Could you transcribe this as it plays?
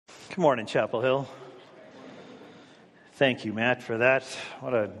Good morning, Chapel Hill. Thank you, Matt, for that.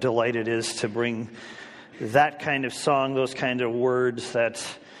 What a delight it is to bring that kind of song, those kind of words, that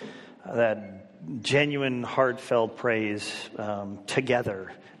genuine, heartfelt praise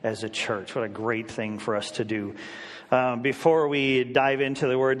together as a church. What a great thing for us to do. Before we dive into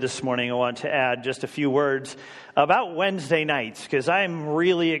the word this morning, I want to add just a few words about Wednesday nights, because I'm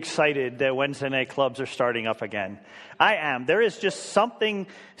really excited that Wednesday night clubs are starting up again. I am. There is just something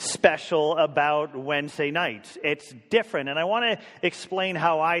special about Wednesday nights. It's different, and I want to explain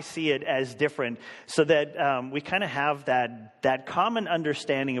how I see it as different so that we kind of have that common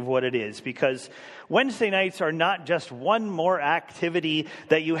understanding of what it is, because Wednesday nights are not just one more activity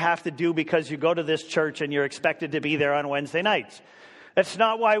that you have to do because you go to this church and you're expected to be there on Wednesday nights. That's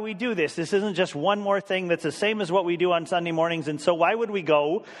not why we do this. This isn't just one more thing that's the same as what we do on Sunday mornings. And so why would we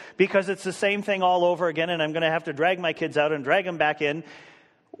go? Because it's the same thing all over again, and I'm going to have to drag my kids out and drag them back in.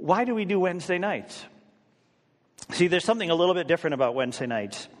 Why do we do Wednesday nights? See, there's something a little bit different about Wednesday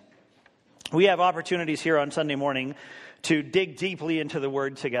nights. We have opportunities here on Sunday morning to dig deeply into the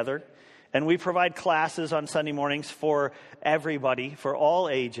Word together. And we provide classes on Sunday mornings for everybody, for all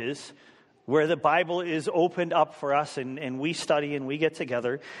ages, where the Bible is opened up for us and we study and we get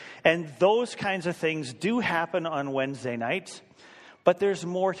together. And those kinds of things do happen on Wednesday nights, but there's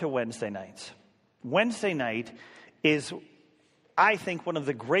more to Wednesday nights. Wednesday night is, I think, one of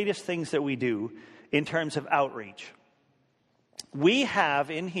the greatest things that we do in terms of outreach. We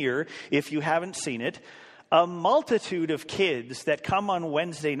have in here, if you haven't seen it, a multitude of kids that come on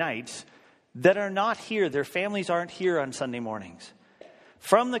Wednesday nights that are not here. Their families aren't here on Sunday mornings.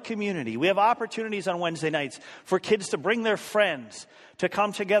 From the community, we have opportunities on Wednesday nights for kids to bring their friends to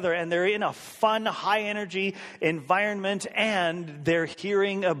come together, and they're in a fun, high-energy environment, and they're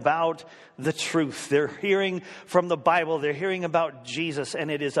hearing about the truth. They're hearing from the Bible. They're hearing about Jesus,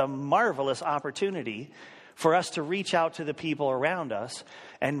 and it is a marvelous opportunity for us to reach out to the people around us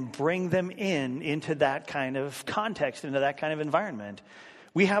and bring them into that kind of context, into that kind of environment.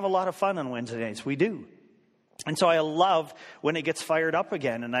 We have a lot of fun on Wednesday nights. We do. And so I love when it gets fired up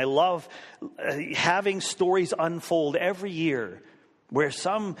again. And I love having stories unfold every year where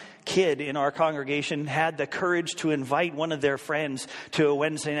some kid in our congregation had the courage to invite one of their friends to a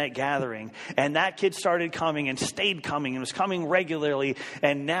Wednesday night gathering. And that kid started coming and stayed coming and was coming regularly.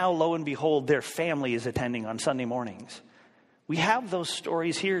 And now, lo and behold, their family is attending on Sunday mornings. We have those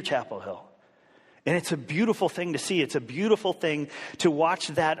stories here, Chapel Hill. And it's a beautiful thing to see. It's a beautiful thing to watch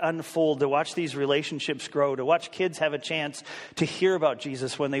that unfold, to watch these relationships grow, to watch kids have a chance to hear about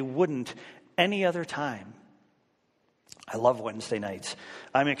Jesus when they wouldn't any other time. I love Wednesday nights.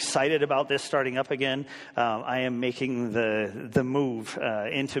 I'm excited about this starting up again. I am making the move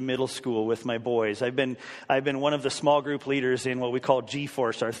into middle school with my boys. I've been one of the small group leaders in what we call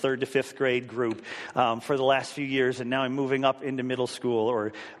G-Force, our 3rd to 5th grade group, for the last few years, and now I'm moving up into middle school,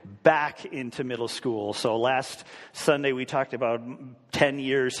 or back into middle school. So last Sunday we talked about 10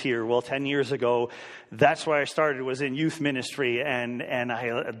 years here. Well, 10 years ago, that's why I started, was in youth ministry, and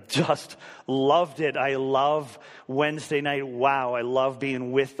I just loved it. I love Wednesday night. Wow, I love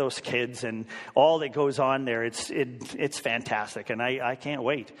being with those kids and all that goes on there. It's fantastic, and I can't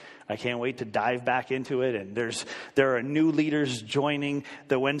wait. I can't wait to dive back into it. And there are new leaders joining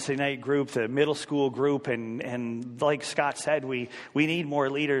the Wednesday night group, the middle school group, and like Scott said, we need more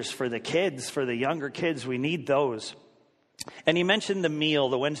leaders for the kids, for the younger kids. We need those. And he mentioned the meal,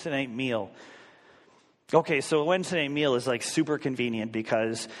 the Wednesday night meal. Okay, so a Wednesday night meal is like super convenient,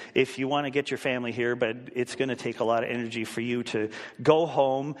 because if you want to get your family here, but it's going to take a lot of energy for you to go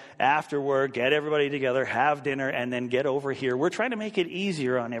home after work, get everybody together, have dinner, and then get over here. We're trying to make it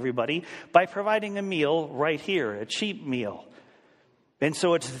easier on everybody by providing a meal right here, a cheap meal. And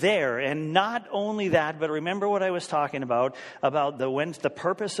so it's there. And not only that, but remember what I was talking about the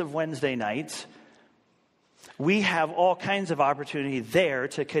purpose of Wednesday nights. We have all kinds of opportunity there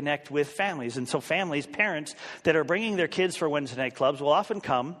to connect with families. And so families, parents that are bringing their kids for Wednesday night clubs will often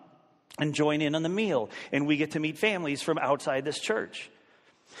come and join in on the meal. And we get to meet families from outside this church.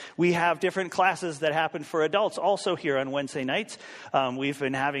 We have different classes that happen for adults also here on Wednesday nights. We've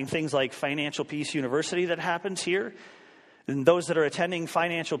been having things like Financial Peace University that happens here. And those that are attending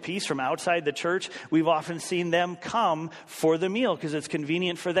Financial Peace from outside the church, we've often seen them come for the meal because it's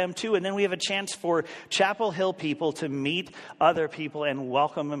convenient for them too. And then we have a chance for Chapel Hill people to meet other people and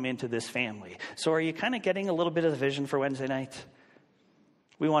welcome them into this family. So are you kind of getting a little bit of the vision for Wednesday night?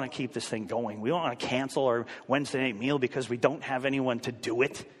 We want to keep this thing going. We don't want to cancel our Wednesday night meal because we don't have anyone to do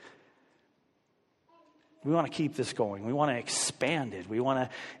it. We want to keep this going. We want to expand it. We want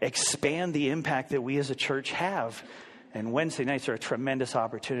to expand the impact that we as a church have And Wednesday nights are a tremendous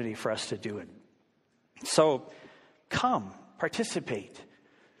opportunity for us to do it. So come, participate.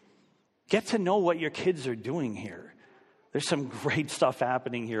 Get to know what your kids are doing here. There's some great stuff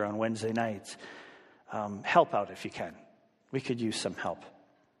happening here on Wednesday nights. Help out if you can. We could use some help.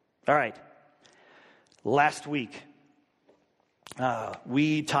 All right. Last week,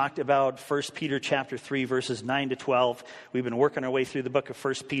 we talked about 1 Peter chapter 3, verses 9 to 12. We've been working our way through the book of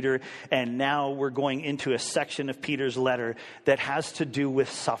 1 Peter, and now we're going into a section of Peter's letter that has to do with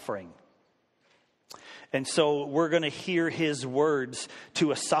suffering. And so we're going to hear his words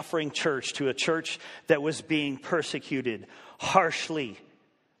to a suffering church, to a church that was being persecuted harshly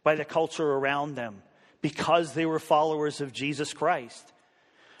by the culture around them because they were followers of Jesus Christ.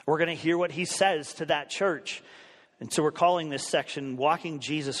 We're going to hear what he says to that church. And so we're calling this section Walking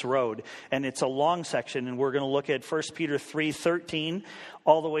Jesus Road. And it's a long section, and we're going to look at 1 Peter 3:13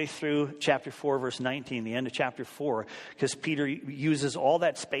 all the way through chapter 4, verse 19, the end of chapter 4, because Peter uses all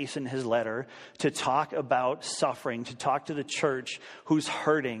that space in his letter to talk about suffering, to talk to the church who's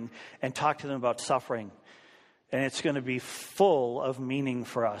hurting, and talk to them about suffering. And it's going to be full of meaning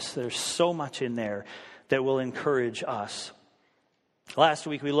for us. There's so much in there that will encourage us. Last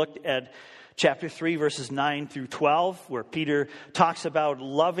week we looked at chapter 3, verses 9 through 12, where Peter talks about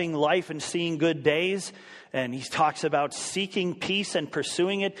loving life and seeing good days. And he talks about seeking peace and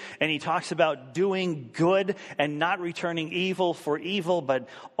pursuing it. And he talks about doing good and not returning evil for evil, but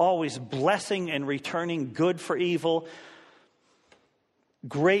always blessing and returning good for evil.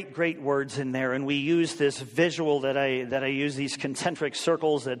 Great, great words in there. And we use this visual that I use, these concentric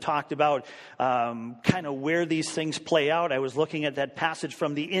circles that talked about kind of where these things play out. I was looking at that passage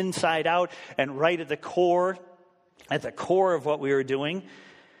from the inside out, and right at the core of what we were doing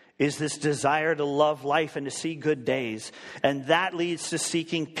is this desire to love life and to see good days. And that leads to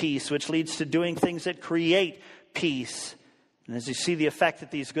seeking peace, which leads to doing things that create peace. And as you see the effect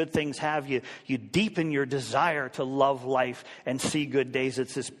that these good things have, you deepen your desire to love life and see good days.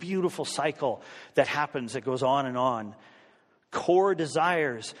 It's this beautiful cycle that happens, that goes on and on. Core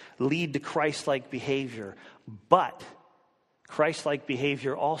desires lead to Christ-like behavior, but Christ-like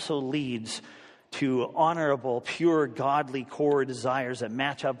behavior also leads to honorable, pure, godly core desires that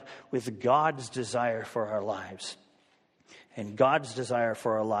match up with God's desire for our lives. And God's desire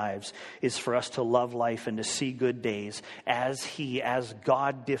for our lives is for us to love life and to see good days as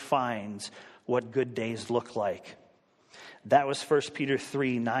God defines what good days look like. That was 1 Peter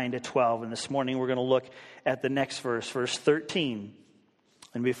 3, 9 to 12. And this morning we're going to look at the next verse, verse 13.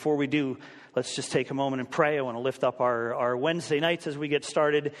 And before we do, let's just take a moment and pray. I want to lift up our Wednesday nights as we get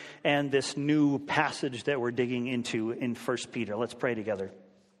started and this new passage that we're digging into in 1 Peter. Let's pray together.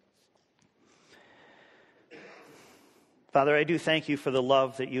 Father, I do thank you for the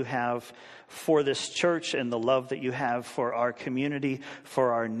love that you have for this church and the love that you have for our community,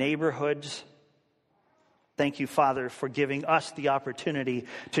 for our neighborhoods. Thank you, Father, for giving us the opportunity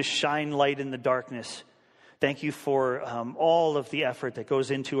to shine light in the darkness. Thank you for all of the effort that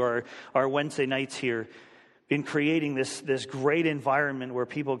goes into our Wednesday nights here in creating this great environment where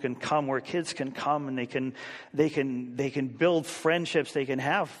people can come, where kids can come, and they can build friendships, they can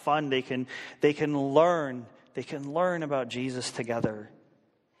have fun, they can learn. They can learn about Jesus together.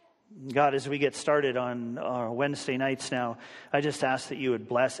 God, as we get started on our Wednesday nights now, I just ask that you would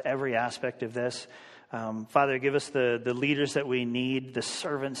bless every aspect of this. Father, give us the leaders that we need, the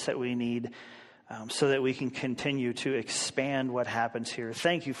servants that we need, so that we can continue to expand what happens here.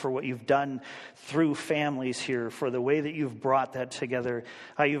 Thank you for what you've done through families here, for the way that you've brought that together.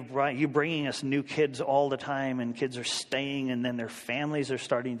 How you're bringing us new kids all the time, and kids are staying, and then their families are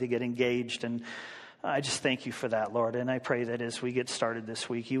starting to get engaged. And I just thank you for that, Lord. And I pray that as we get started this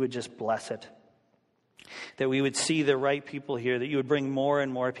week, you would just bless it. That we would see the right people here, that you would bring more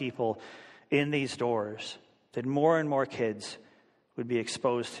and more people in these doors, that more and more kids would be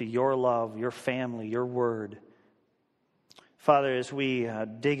exposed to your love, your family, your word. Father, as we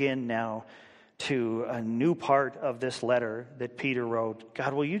dig in now to a new part of this letter that Peter wrote,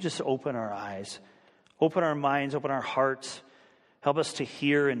 God, will you just open our eyes, open our minds, open our hearts. Help us to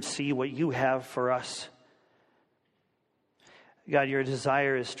hear and see what you have for us. God, your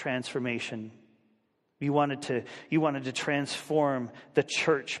desire is transformation. You wanted to transform the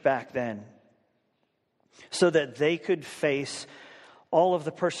church back then so that they could face all of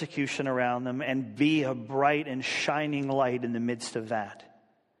the persecution around them and be a bright and shining light in the midst of that.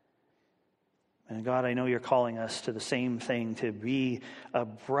 And God, I know you're calling us to the same thing, to be a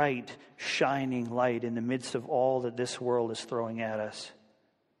bright, shining light in the midst of all that this world is throwing at us.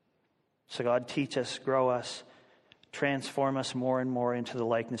 So God, teach us, grow us, transform us more and more into the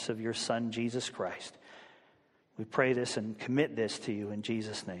likeness of your Son, Jesus Christ. We pray this and commit this to you in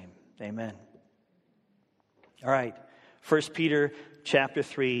Jesus' name. Amen. All right. 1 Peter chapter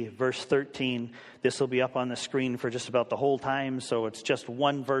 3, verse 13. This will be up on the screen for just about the whole time, so it's just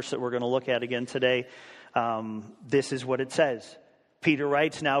one verse that we're going to look at again today. This is what it says. Peter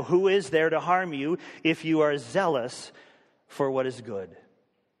writes, "Now who is there to harm you if you are zealous for what is good?"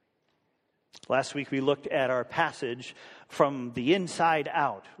 Last week we looked at our passage from the inside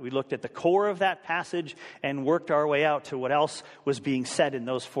out. We looked at the core of that passage and worked our way out to what else was being said in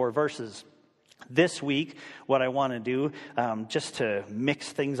those 4 verses. This week, what I want to do, just to mix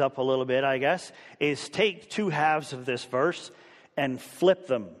things up a little bit, I guess, is take 2 halves of this verse and flip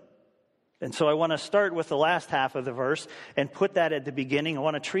them. And so I want to start with the last half of the verse and put that at the beginning. I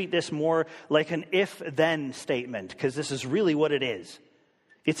want to treat this more like an if-then statement, because this is really what it is.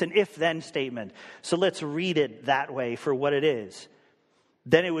 It's an if-then statement. So let's read it that way for what it is.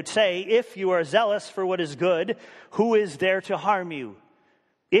 Then it would say, if you are zealous for what is good, who is there to harm you?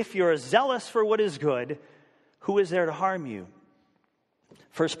 If you are zealous for what is good, who is there to harm you?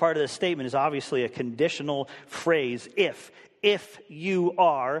 First part of the statement is obviously a conditional phrase, if. If you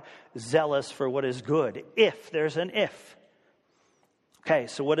are zealous for what is good. If, there's an if. Okay,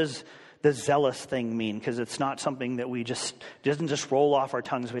 so what does the zealous thing mean? Because it's not something that doesn't just roll off our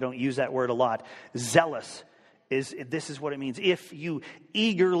tongues. We don't use that word a lot. Zealous this is what it means. If you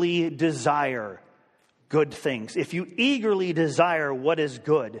eagerly desire good things, if you eagerly desire what is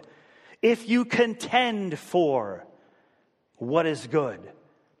good, if you contend for what is good.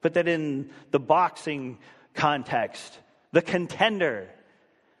 Put that in the boxing context. The contender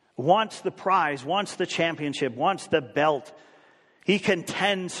wants the prize, wants the championship, wants the belt. He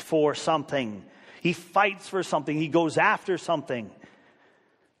contends for something. He fights for something. He goes after something.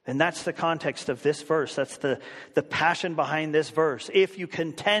 And that's the context of this verse. That's the passion behind this verse. If you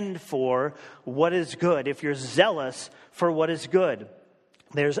contend for what is good, if you're zealous for what is good,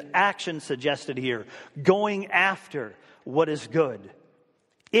 there's action suggested here. Going after what is good.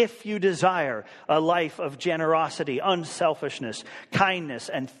 If you desire a life of generosity, unselfishness, kindness,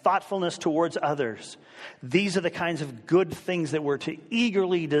 and thoughtfulness towards others, these are the kinds of good things that we're to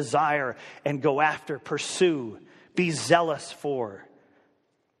eagerly desire and go after, pursue, be zealous for.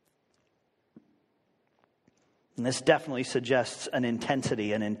 And this definitely suggests an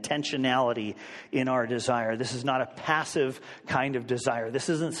intensity, an intentionality in our desire. This is not a passive kind of desire. This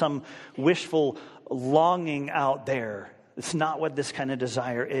isn't some wishful longing out there. It's not what this kind of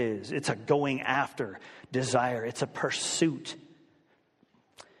desire is. It's a going after desire. It's a pursuit.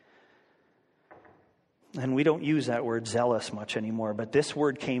 And we don't use that word zealous much anymore, but this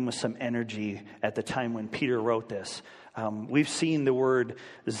word came with some energy at the time when Peter wrote this. We've seen the word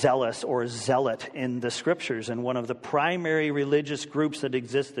zealous or zealot in the scriptures, and one of the primary religious groups that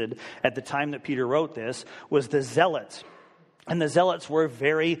existed at the time that Peter wrote this was the zealots. And the zealots were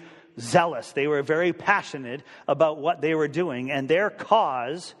very zealous. They were very passionate about what they were doing, and their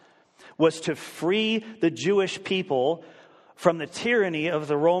cause was to free the Jewish people from the tyranny of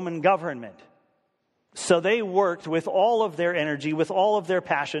the Roman government. So they worked with all of their energy, with all of their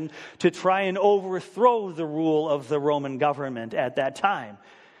passion, to try and overthrow the rule of the Roman government at that time.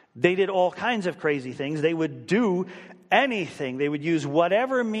 They did all kinds of crazy things. They would do anything. They would use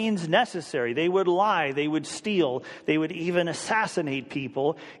whatever means necessary. They would lie. They would steal. They would even assassinate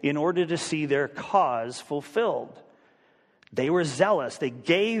people in order to see their cause fulfilled. They were zealous. They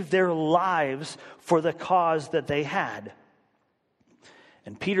gave their lives for the cause that they had.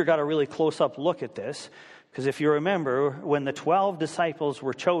 And Peter got a really close-up look at this, because if you remember, when the 12 disciples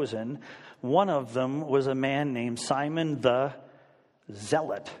were chosen, one of them was a man named Simon the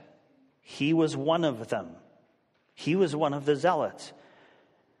Zealot. He was one of them. He was one of the zealots.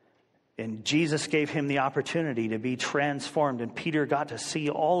 And Jesus gave him the opportunity to be transformed. And Peter got to see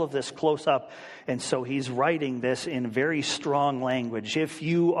all of this close up. And so he's writing this in very strong language. If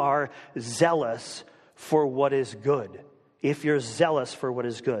you are zealous for what is good. If you're zealous for what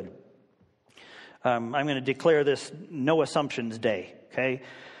is good. I'm going to declare this No Assumptions Day. Okay?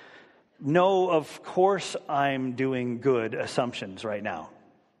 No, of course I'm doing good assumptions right now.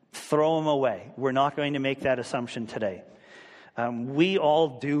 Throw them away. We're not going to make that assumption today. We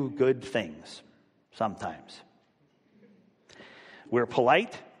all do good things sometimes. We're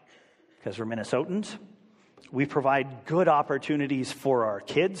polite because we're Minnesotans. We provide good opportunities for our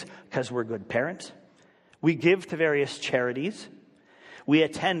kids because we're good parents. We give to various charities. We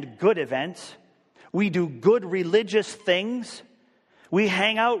attend good events. We do good religious things. We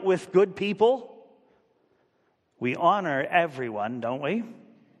hang out with good people. We honor everyone, don't we?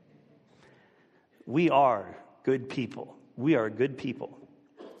 We are good people. We are good people.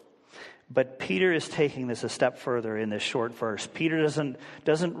 But Peter is taking this a step further in this short verse. Peter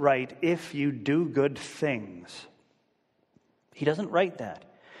doesn't write, if you do good things. He doesn't write that.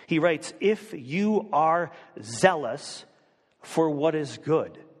 He writes, if you are zealous for what is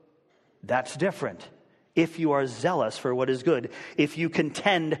good. That's different. If you are zealous for what is good, if you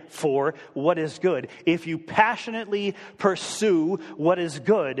contend for what is good, if you passionately pursue what is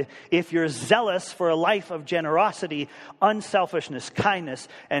good, if you're zealous for a life of generosity, unselfishness, kindness,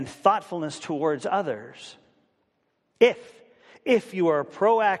 and thoughtfulness towards others, if you are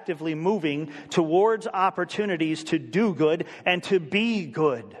proactively moving towards opportunities to do good and to be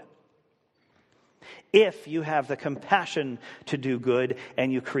good, if you have the compassion to do good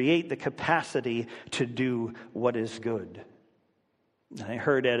and you create the capacity to do what is good. I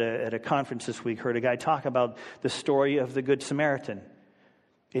heard at a conference this week, heard a guy talk about the story of the Good Samaritan.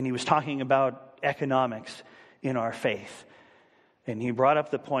 And he was talking about economics in our faith. And he brought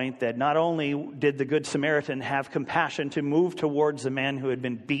up the point that not only did the Good Samaritan have compassion to move towards the man who had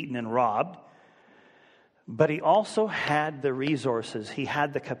been beaten and robbed, but he also had the resources, he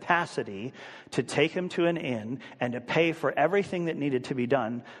had the capacity to take him to an inn and to pay for everything that needed to be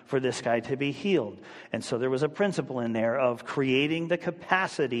done for this guy to be healed. And so there was a principle in there of creating the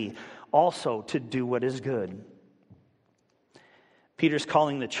capacity also to do what is good. Peter's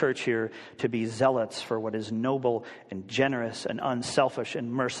calling the church here to be zealots for what is noble and generous and unselfish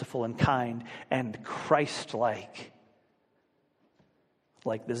and merciful and kind and Christ-like,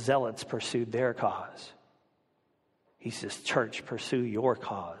 like the zealots pursued their cause. He says, church, pursue your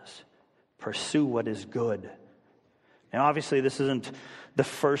cause. Pursue what is good. Now, obviously, this isn't the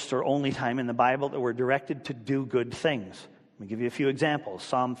first or only time in the Bible that we're directed to do good things. Let me give you a few examples.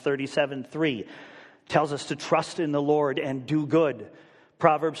 Psalm 37:3 tells us to trust in the Lord and do good.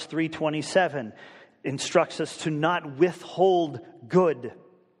 Proverbs 3:27 instructs us to not withhold good.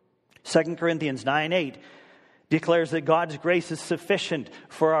 2 Corinthians 9:8 declares that God's grace is sufficient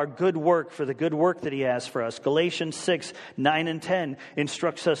for our good work, for the good work that he has for us. Galatians 6:9 and 10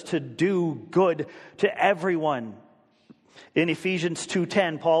 instructs us to do good to everyone. In Ephesians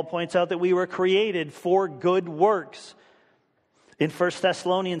 2:10, Paul points out that we were created for good works. In 1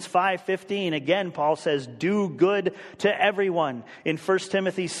 Thessalonians 5:15, again, Paul says, do good to everyone. In 1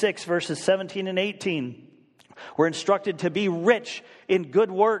 Timothy 6, verses 17 and 18, we're instructed to be rich in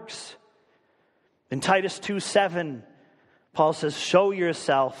good works. In Titus 2:7, Paul says, show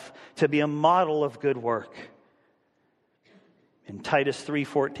yourself to be a model of good work. In Titus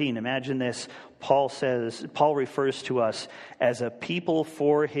 3:14, imagine this, Paul refers to us as a people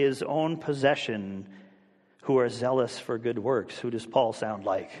for his own possession who are zealous for good works. Who does Paul sound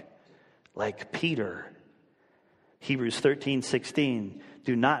like? Like Peter. Hebrews 13:16,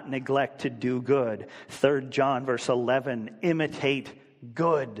 do not neglect to do good. 3 John verse 11, imitate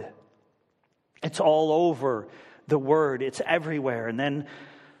good. It's all over the word. It's everywhere. And then,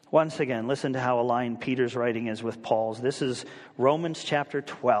 once again, listen to how aligned Peter's writing is with Paul's. This is Romans chapter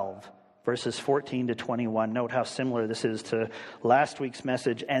 12, verses 14 to 21. Note how similar this is to last week's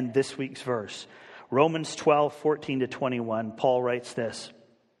message and this week's verse. Romans 12, 14 to 21, Paul writes this.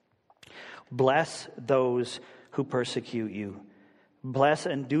 Bless those who persecute you. Bless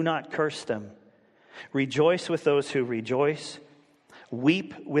and do not curse them. Rejoice with those who rejoice.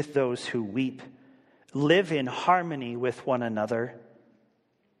 Weep with those who weep. Live in harmony with one another.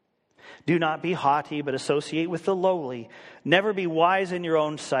 Do not be haughty, but associate with the lowly. Never be wise in your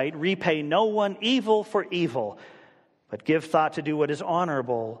own sight. Repay no one evil for evil, but give thought to do what is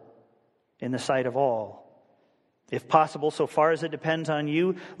honorable in the sight of all. If possible, so far as it depends on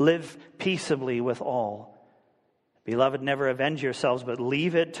you, live peaceably with all. Beloved, never avenge yourselves, but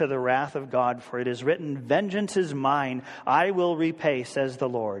leave it to the wrath of God, for it is written, vengeance is mine, I will repay, says the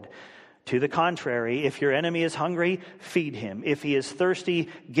Lord. To the contrary, if your enemy is hungry, feed him. If he is thirsty,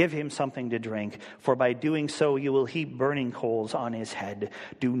 give him something to drink, for by doing so you will heap burning coals on his head.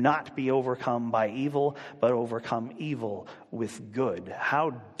 Do not be overcome by evil, but overcome evil with good.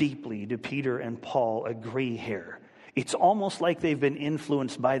 How deeply do Peter and Paul agree here? It's almost like they've been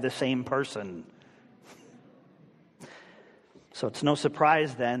influenced by the same person. So it's no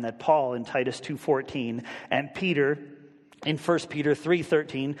surprise then that Paul in Titus 2:14 and Peter in 1 Peter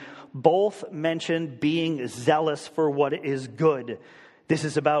 3:13 both mention being zealous for what is good. This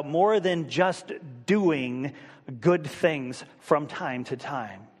is about more than just doing good things from time to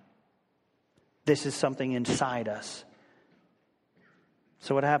time. This is something inside us.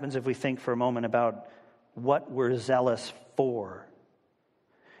 So what happens if we think for a moment about what we're zealous for?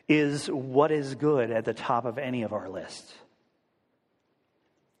 Is what is good at the top of any of our lists?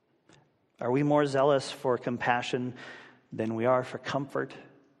 Are we more zealous for compassion than we are for comfort?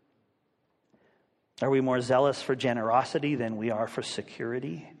 Are we more zealous for generosity than we are for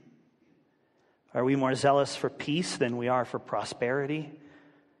security? Are we more zealous for peace than we are for prosperity?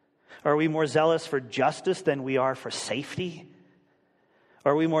 Are we more zealous for justice than we are for safety?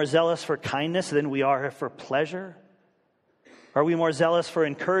 Are we more zealous for kindness than we are for pleasure? Are we more zealous for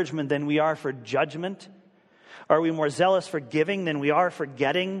encouragement than we are for judgment? Are we more zealous for giving than we are for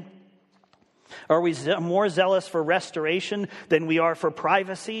getting? Are we more zealous for restoration than we are for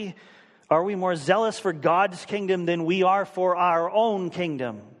privacy? Are we more zealous for God's kingdom than we are for our own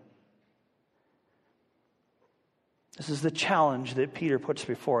kingdom? This is the challenge that Peter puts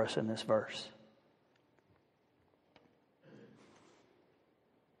before us in this verse.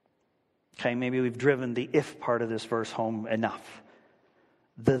 Okay, maybe we've driven the if part of this verse home enough.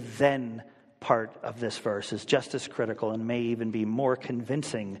 The then part of this verse is just as critical and may even be more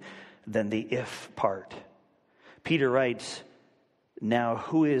convincing than the if part. Peter writes, now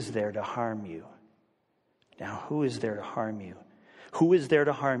who is there to harm you? Now who is there to harm you? Who is there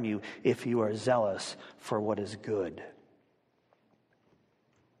to harm you if you are zealous for what is good?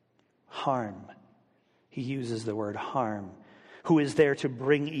 Harm. He uses the word harm. Who is there to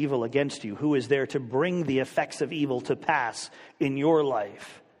bring evil against you? Who is there to bring the effects of evil to pass in your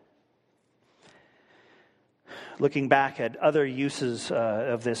life? Looking back at other uses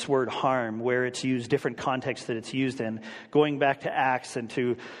of this word harm, where it's used, different contexts that it's used in, going back to Acts and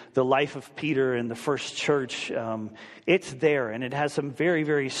to the life of Peter in the first church, it's there, and it has some very,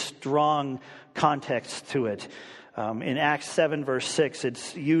 very strong context to it. In Acts 7, verse 6,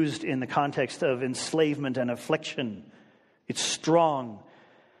 it's used in the context of enslavement and affliction. It's strong.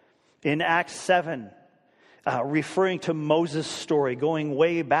 In Acts 7, referring to Moses' story, going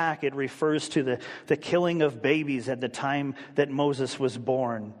way back, it refers to the killing of babies at the time that Moses was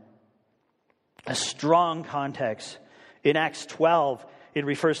born. A strong context. In Acts 12, it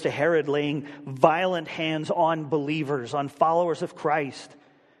refers to Herod laying violent hands on believers, on followers of Christ.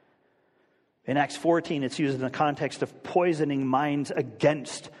 In Acts 14, it's used in the context of poisoning minds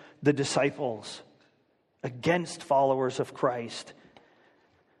against the disciples, against followers of Christ.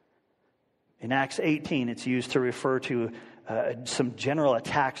 In Acts 18, it's used to refer to some general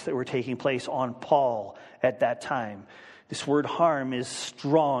attacks that were taking place on Paul at that time. This word harm is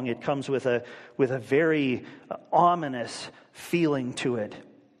strong. It comes with a very ominous feeling to it.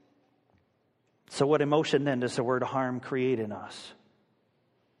 So what emotion then does the word harm create in us?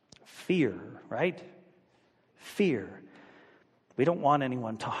 Fear, right? Fear. We don't want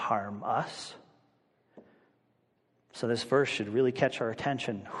anyone to harm us. So this verse should really catch our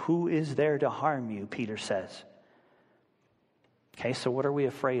attention. Who is there to harm you, Peter says. Okay, so what are we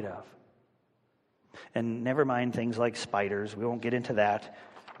afraid of? And never mind things like spiders. We won't get into that.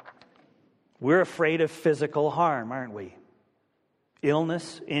 We're afraid of physical harm, aren't we?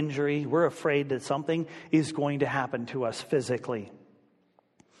 Illness, injury. We're afraid that something is going to happen to us physically.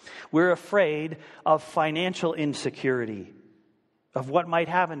 We're afraid of financial insecurity, of what might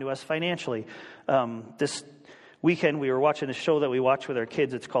happen to us financially. This weekend we were watching a show that we watch with our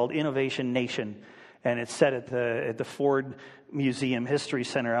kids. It's called Innovation Nation, and it's set at the Ford Museum History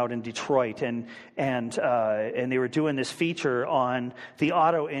Center out in Detroit. And they were doing this feature on the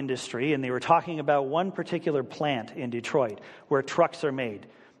auto industry, and they were talking about one particular plant in Detroit where trucks are made.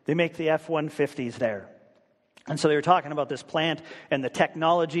 They make the F-150s there. And so they were talking about this plant and the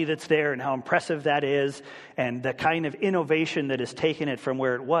technology that's there and how impressive that is and the kind of innovation that has taken it from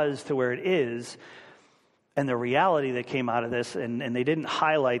where it was to where it is. And the reality that came out of this, and they didn't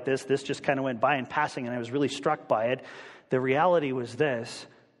highlight this just kind of went by in passing, and I was really struck by it. The reality was this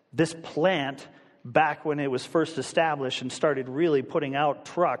plant, back when it was first established and started really putting out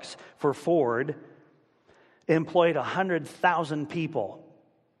trucks for Ford, employed 100,000 people.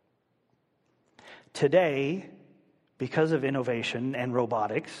 Today, because of innovation and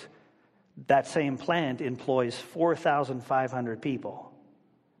robotics, that same plant employs 4,500 people.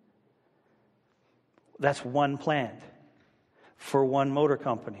 That's one plant for one motor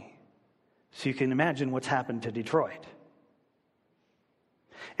company. So you can imagine what's happened to Detroit.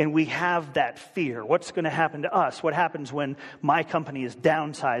 And we have that fear. What's going to happen to us? What happens when my company is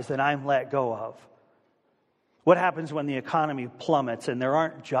downsized and I'm let go of? What happens when the economy plummets and there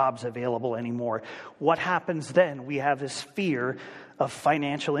aren't jobs available anymore? What happens then? We have this fear of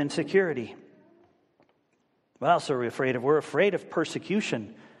financial insecurity. What else are we afraid of? We're afraid of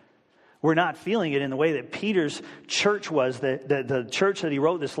persecution. We're not feeling it in the way that Peter's church was, the church that he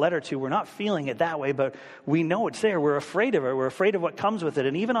wrote this letter to. We're not feeling it that way, but we know it's there. We're afraid of it. We're afraid of what comes with it.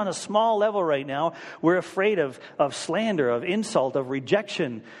 And even on a small level right now, we're afraid of slander, of insult, of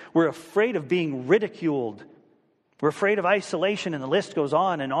rejection. We're afraid of being ridiculed. We're afraid of isolation, and the list goes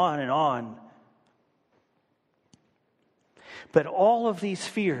on and on and on. But all of these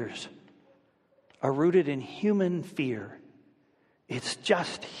fears are rooted in human fear. It's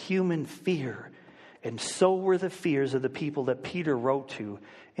just human fear. And so were the fears of the people that Peter wrote to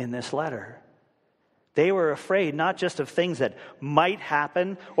in this letter. They were afraid not just of things that might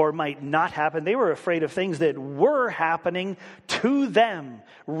happen or might not happen. They were afraid of things that were happening to them.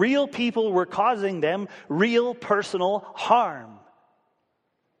 Real people were causing them real personal harm.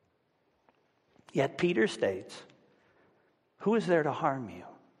 Yet Peter states, who is there to harm you?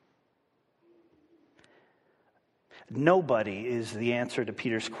 Nobody is the answer to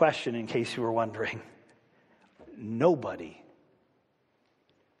Peter's question, in case you were wondering. Nobody.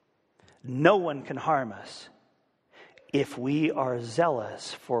 No one can harm us if we are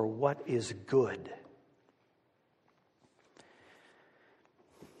zealous for what is good.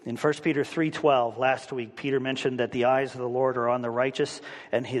 In 1 Peter 3:12, last week, Peter mentioned that the eyes of the Lord are on the righteous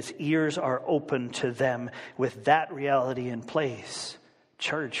and his ears are open to them. With that reality in place,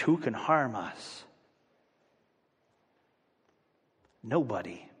 church, who can harm us?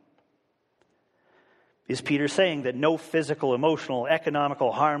 Nobody. Is Peter saying that no physical, emotional,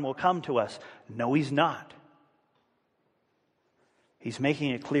 economical harm will come to us? No, he's not. He's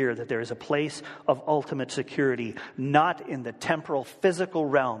making it clear that there is a place of ultimate security, not in the temporal, physical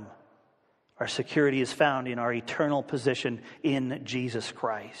realm. Our security is found in our eternal position in Jesus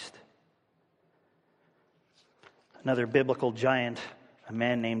Christ. Another biblical giant, a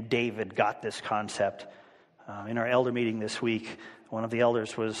man named David, got this concept. In our elder meeting this week, one of the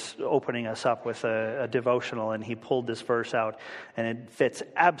elders was opening us up with a devotional, and he pulled this verse out, and it fits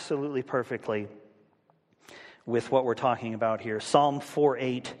absolutely perfectly with what we're talking about here. Psalm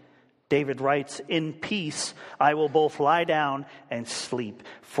 4:8, David writes, "In peace I will both lie down and sleep,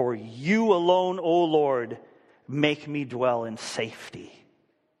 for you alone, O Lord, make me dwell in safety."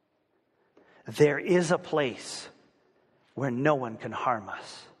 There is a place where no one can harm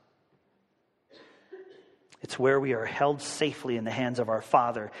us. It's where we are held safely in the hands of our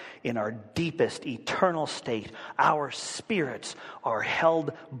Father in our deepest eternal state. Our spirits are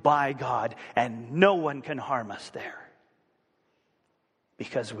held by God, and no one can harm us there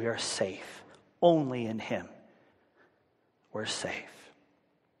because we are safe. Only in Him we're safe.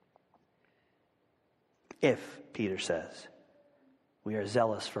 If, Peter says, we are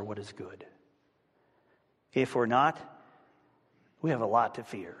zealous for what is good. If we're not, we have a lot to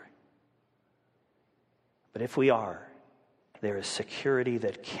fear. But if we are, there is security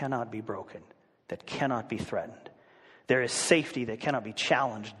that cannot be broken, that cannot be threatened. There is safety that cannot be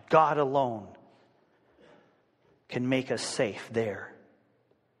challenged. God alone can make us safe there.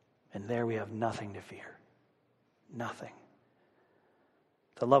 And there we have nothing to fear. Nothing.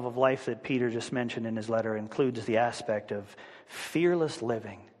 The love of life that Peter just mentioned in his letter includes the aspect of fearless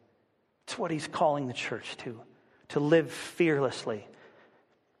living. It's what he's calling the church to live fearlessly,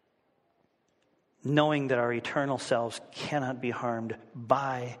 knowing that our eternal selves cannot be harmed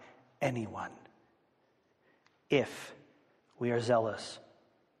by anyone if we are zealous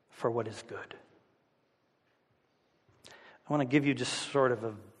for what is good. I want to give you just sort of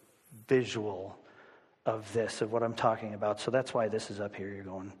a visual of this, of what I'm talking about. So that's why this is up here. You're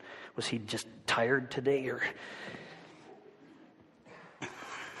going, was he just tired today? Or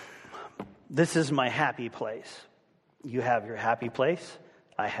this is my happy place. You have your happy place.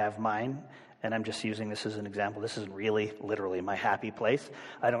 I have mine. And I'm just using this as an example. This isn't really, literally my happy place.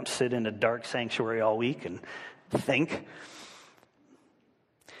 I don't sit in a dark sanctuary all week and think.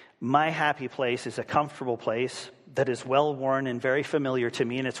 My happy place is a comfortable place that is well-worn and very familiar to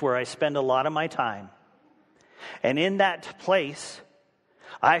me, and it's where I spend a lot of my time. And in that place,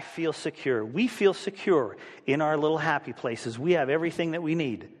 I feel secure. We feel secure in our little happy places. We have everything that we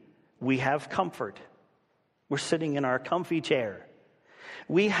need. We have comfort. We're sitting in our comfy chair.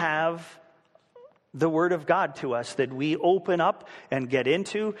 We have the Word of God to us that we open up and get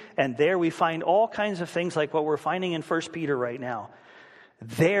into, and there we find all kinds of things like what we're finding in 1 Peter right now.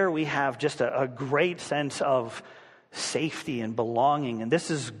 There we have just a great sense of safety and belonging, and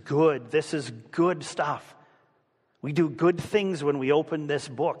this is good. This is good stuff. We do good things when we open this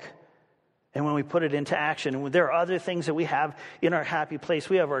book and when we put it into action. And there are other things that we have in our happy place.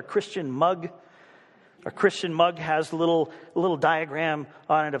 We have our Christian mug. Our Christian mug has a little diagram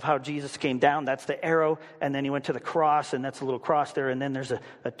on it of how Jesus came down. That's the arrow. And then he went to the cross, and that's a little cross there. And then there's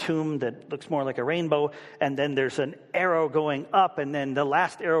a tomb that looks more like a rainbow. And then there's an arrow going up, and then the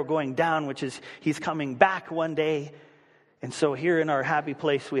last arrow going down, which is he's coming back one day. And so here in our happy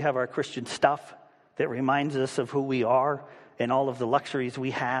place, we have our Christian stuff that reminds us of who we are and all of the luxuries we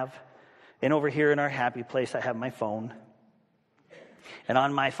have. And over here in our happy place, I have my phone. And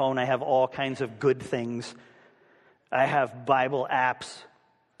on my phone, I have all kinds of good things. I have Bible apps,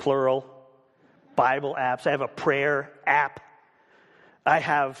 plural, Bible apps. I have a prayer app. I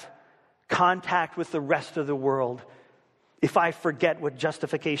have contact with the rest of the world. If I forget what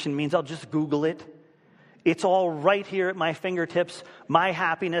justification means, I'll just Google it. It's all right here at my fingertips. My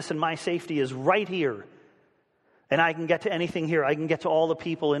happiness and my safety is right here. And I can get to anything here. I can get to all the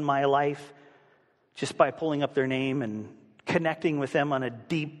people in my life just by pulling up their name and connecting with them on a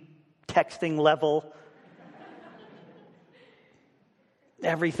deep texting level.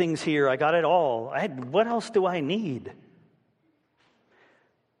 Everything's here. I got it all. What else do I need?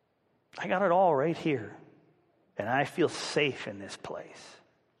 I got it all right here. And I feel safe in this place.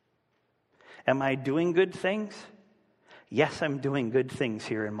 Am I doing good things? Yes, I'm doing good things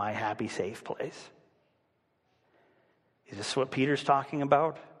here in my happy, safe place. Is this what Peter's talking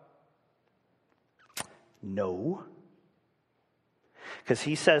about? No. Because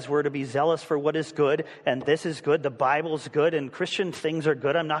he says we're to be zealous for what is good, and this is good, the Bible's good, and Christian things are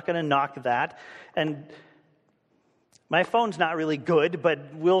good. I'm not going to knock that. And my phone's not really good,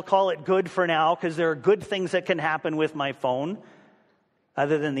 but we'll call it good for now, because there are good things that can happen with my phone,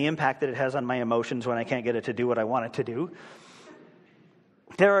 other than the impact that it has on my emotions when I can't get it to do what I want it to do.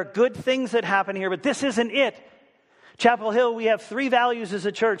 There are good things that happen here, but this isn't it. Chapel Hill, we have 3 values as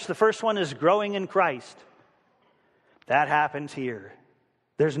a church. The first one is growing in Christ. That happens here.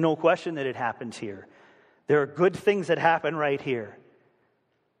 There's no question that it happens here. There are good things that happen right here.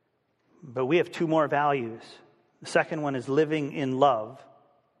 But we have 2 more values. The second one is living in love,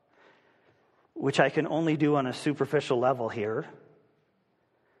 which I can only do on a superficial level here.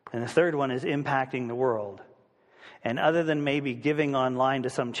 And the third one is impacting the world. And other than maybe giving online to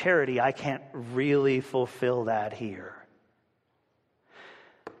some charity, I can't really fulfill that here.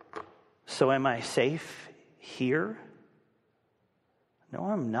 So am I safe here? No,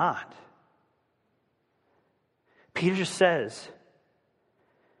 I'm not. Peter says,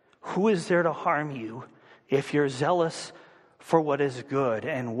 who is there to harm you if you're zealous for what is good?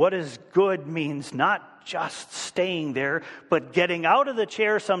 And what is good means not just staying there, but getting out of the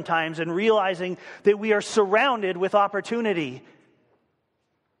chair sometimes and realizing that we are surrounded with opportunity,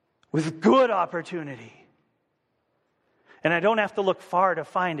 with good opportunity. And I don't have to look far to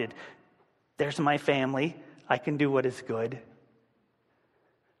find it. There's my family. I can do what is good.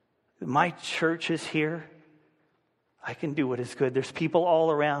 My church is here. I can do what is good. There's people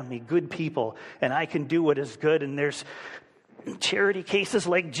all around me, good people, and I can do what is good. And there's charity cases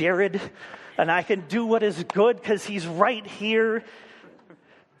like Jared, and I can do what is good because he's right here.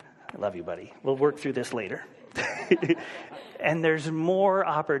 I love you, buddy. We'll work through this later. And there's more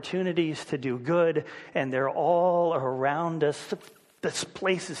opportunities to do good, and they're all around us. This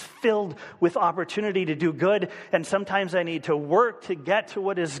place is filled with opportunity to do good, and sometimes I need to work to get to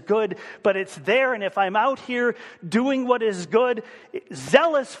what is good, but it's there, and if I'm out here doing what is good,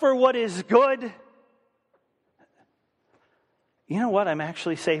 zealous for what is good, you know what? I'm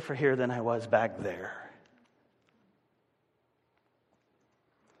actually safer here than I was back there.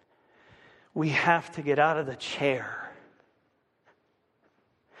 We have to get out of the chair.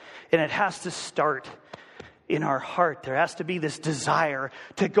 And it has to start in our heart. There has to be this desire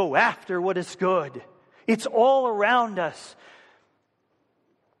to go after what is good. It's all around us.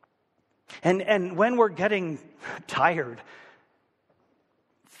 And when we're getting tired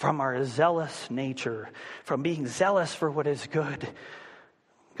from our zealous nature, from being zealous for what is good,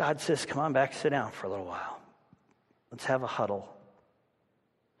 God says, come on back, sit down for a little while. Let's have a huddle.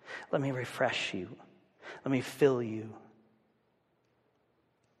 Let me refresh you. Let me fill you.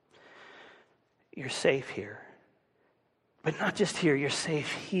 You're safe here. But not just here, you're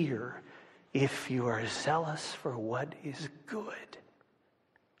safe here if you are zealous for what is good.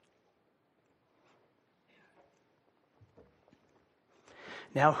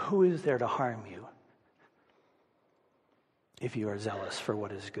 Now, who is there to harm you if you are zealous for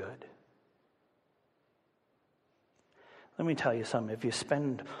what is good? Let me tell you something. If you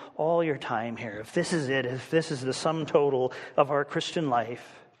spend all your time here, if this is it, if this is the sum total of our Christian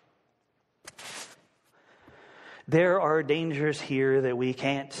life, there are dangers here that we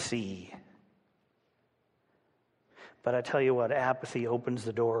can't see. But I tell you what, apathy opens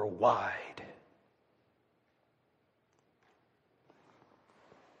the door wide.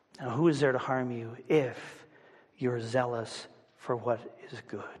 Now, who is there to harm you if you're zealous for what is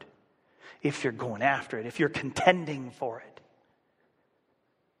good? If you're going after it, if you're contending for it.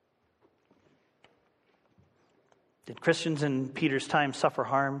 Did Christians in Peter's time suffer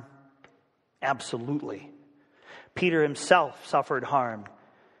harm? Absolutely. Peter himself suffered harm.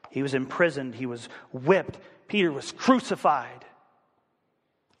 He was imprisoned. He was whipped. Peter was crucified.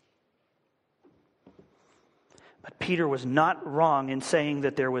 But Peter was not wrong in saying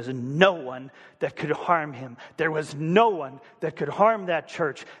that there was no one that could harm him. There was no one that could harm that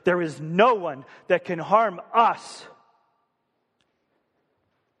church. There is no one that can harm us.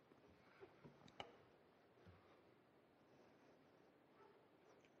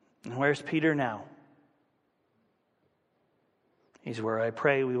 And where's Peter now? He's where I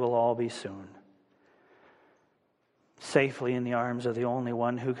pray we will all be soon. Safely in the arms of the only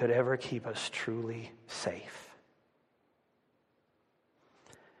one who could ever keep us truly safe.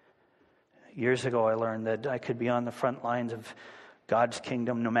 Years ago, I learned that I could be on the front lines of God's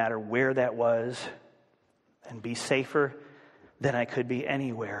kingdom, no matter where that was, and be safer than I could be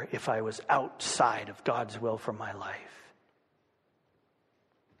anywhere if I was outside of God's will for my life.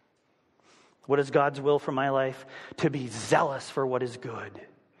 What is God's will for my life? To be zealous for what is good.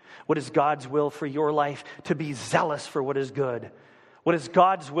 What is God's will for your life? To be zealous for what is good. What is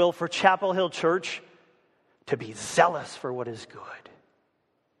God's will for Chapel Hill Church? To be zealous for what is good.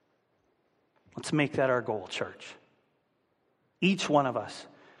 Let's make that our goal, church. Each one of us,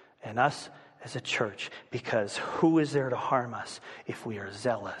 and us as a church, because who is there to harm us if we are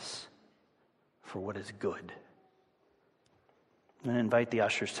zealous for what is good? I'm going to invite the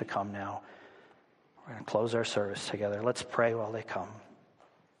ushers to come now. We're going to close our service together. Let's pray while they come.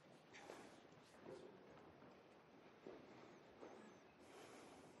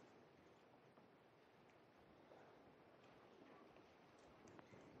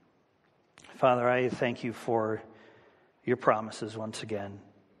 Father, I thank you for your promises once again,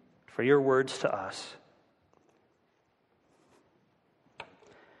 for your words to us.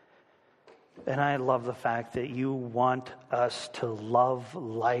 And I love the fact that you want us to love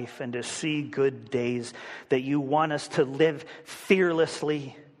life and to see good days, that you want us to live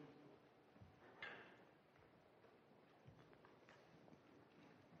fearlessly.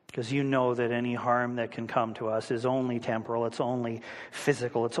 Because you know that any harm that can come to us is only temporal, it's only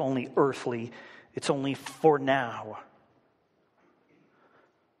physical, it's only earthly, it's only for now.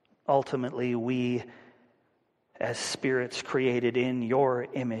 Ultimately, we, as spirits created in your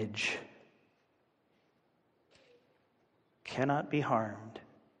image, cannot be harmed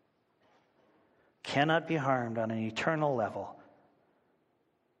on an eternal level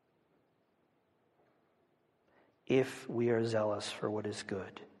if we are zealous for what is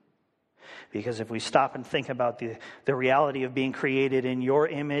good. Because if we stop and think about the reality of being created in your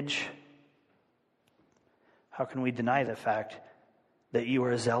image, how can we deny the fact that you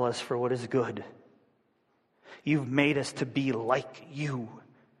are zealous for what is good? You've made us to be like you,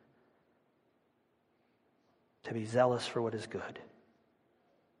 to be zealous for what is good.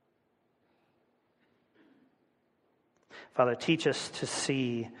 Father, teach us to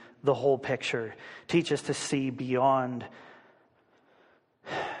see the whole picture. Teach us to see beyond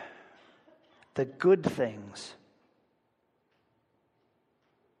the good things,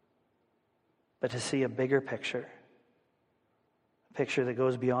 but to see a bigger picture. A picture that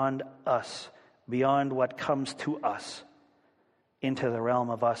goes beyond us, beyond what comes to us, into the realm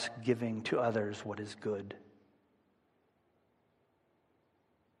of us giving to others what is good.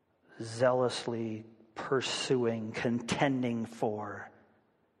 Zealously pursuing, contending for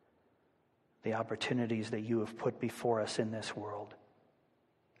the opportunities that you have put before us in this world.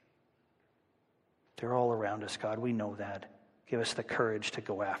 They're all around us, God. We know that. Give us the courage to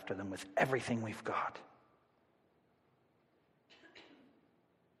go after them with everything we've got.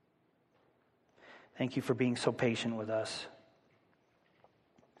 Thank you for being so patient with us.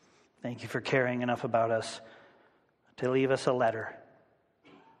 Thank you for caring enough about us to leave us a letter.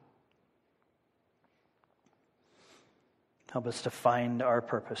 Help us to find our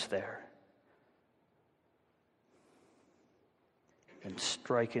purpose there. And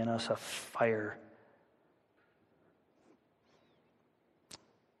strike in us a fire.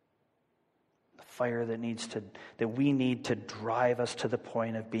 The fire that we need to drive us to the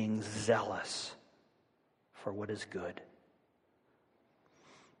point of being zealous for what is good.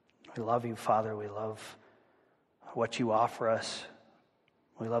 We love you, Father. We love what you offer us.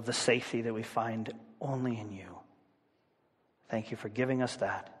 We love the safety that we find only in you. Thank you for giving us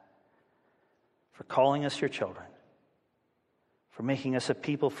that, for calling us your children, for making us a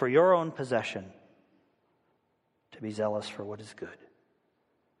people for your own possession, to be zealous for what is good.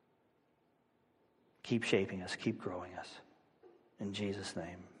 Keep shaping us, keep growing us. In Jesus'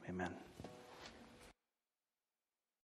 name, amen.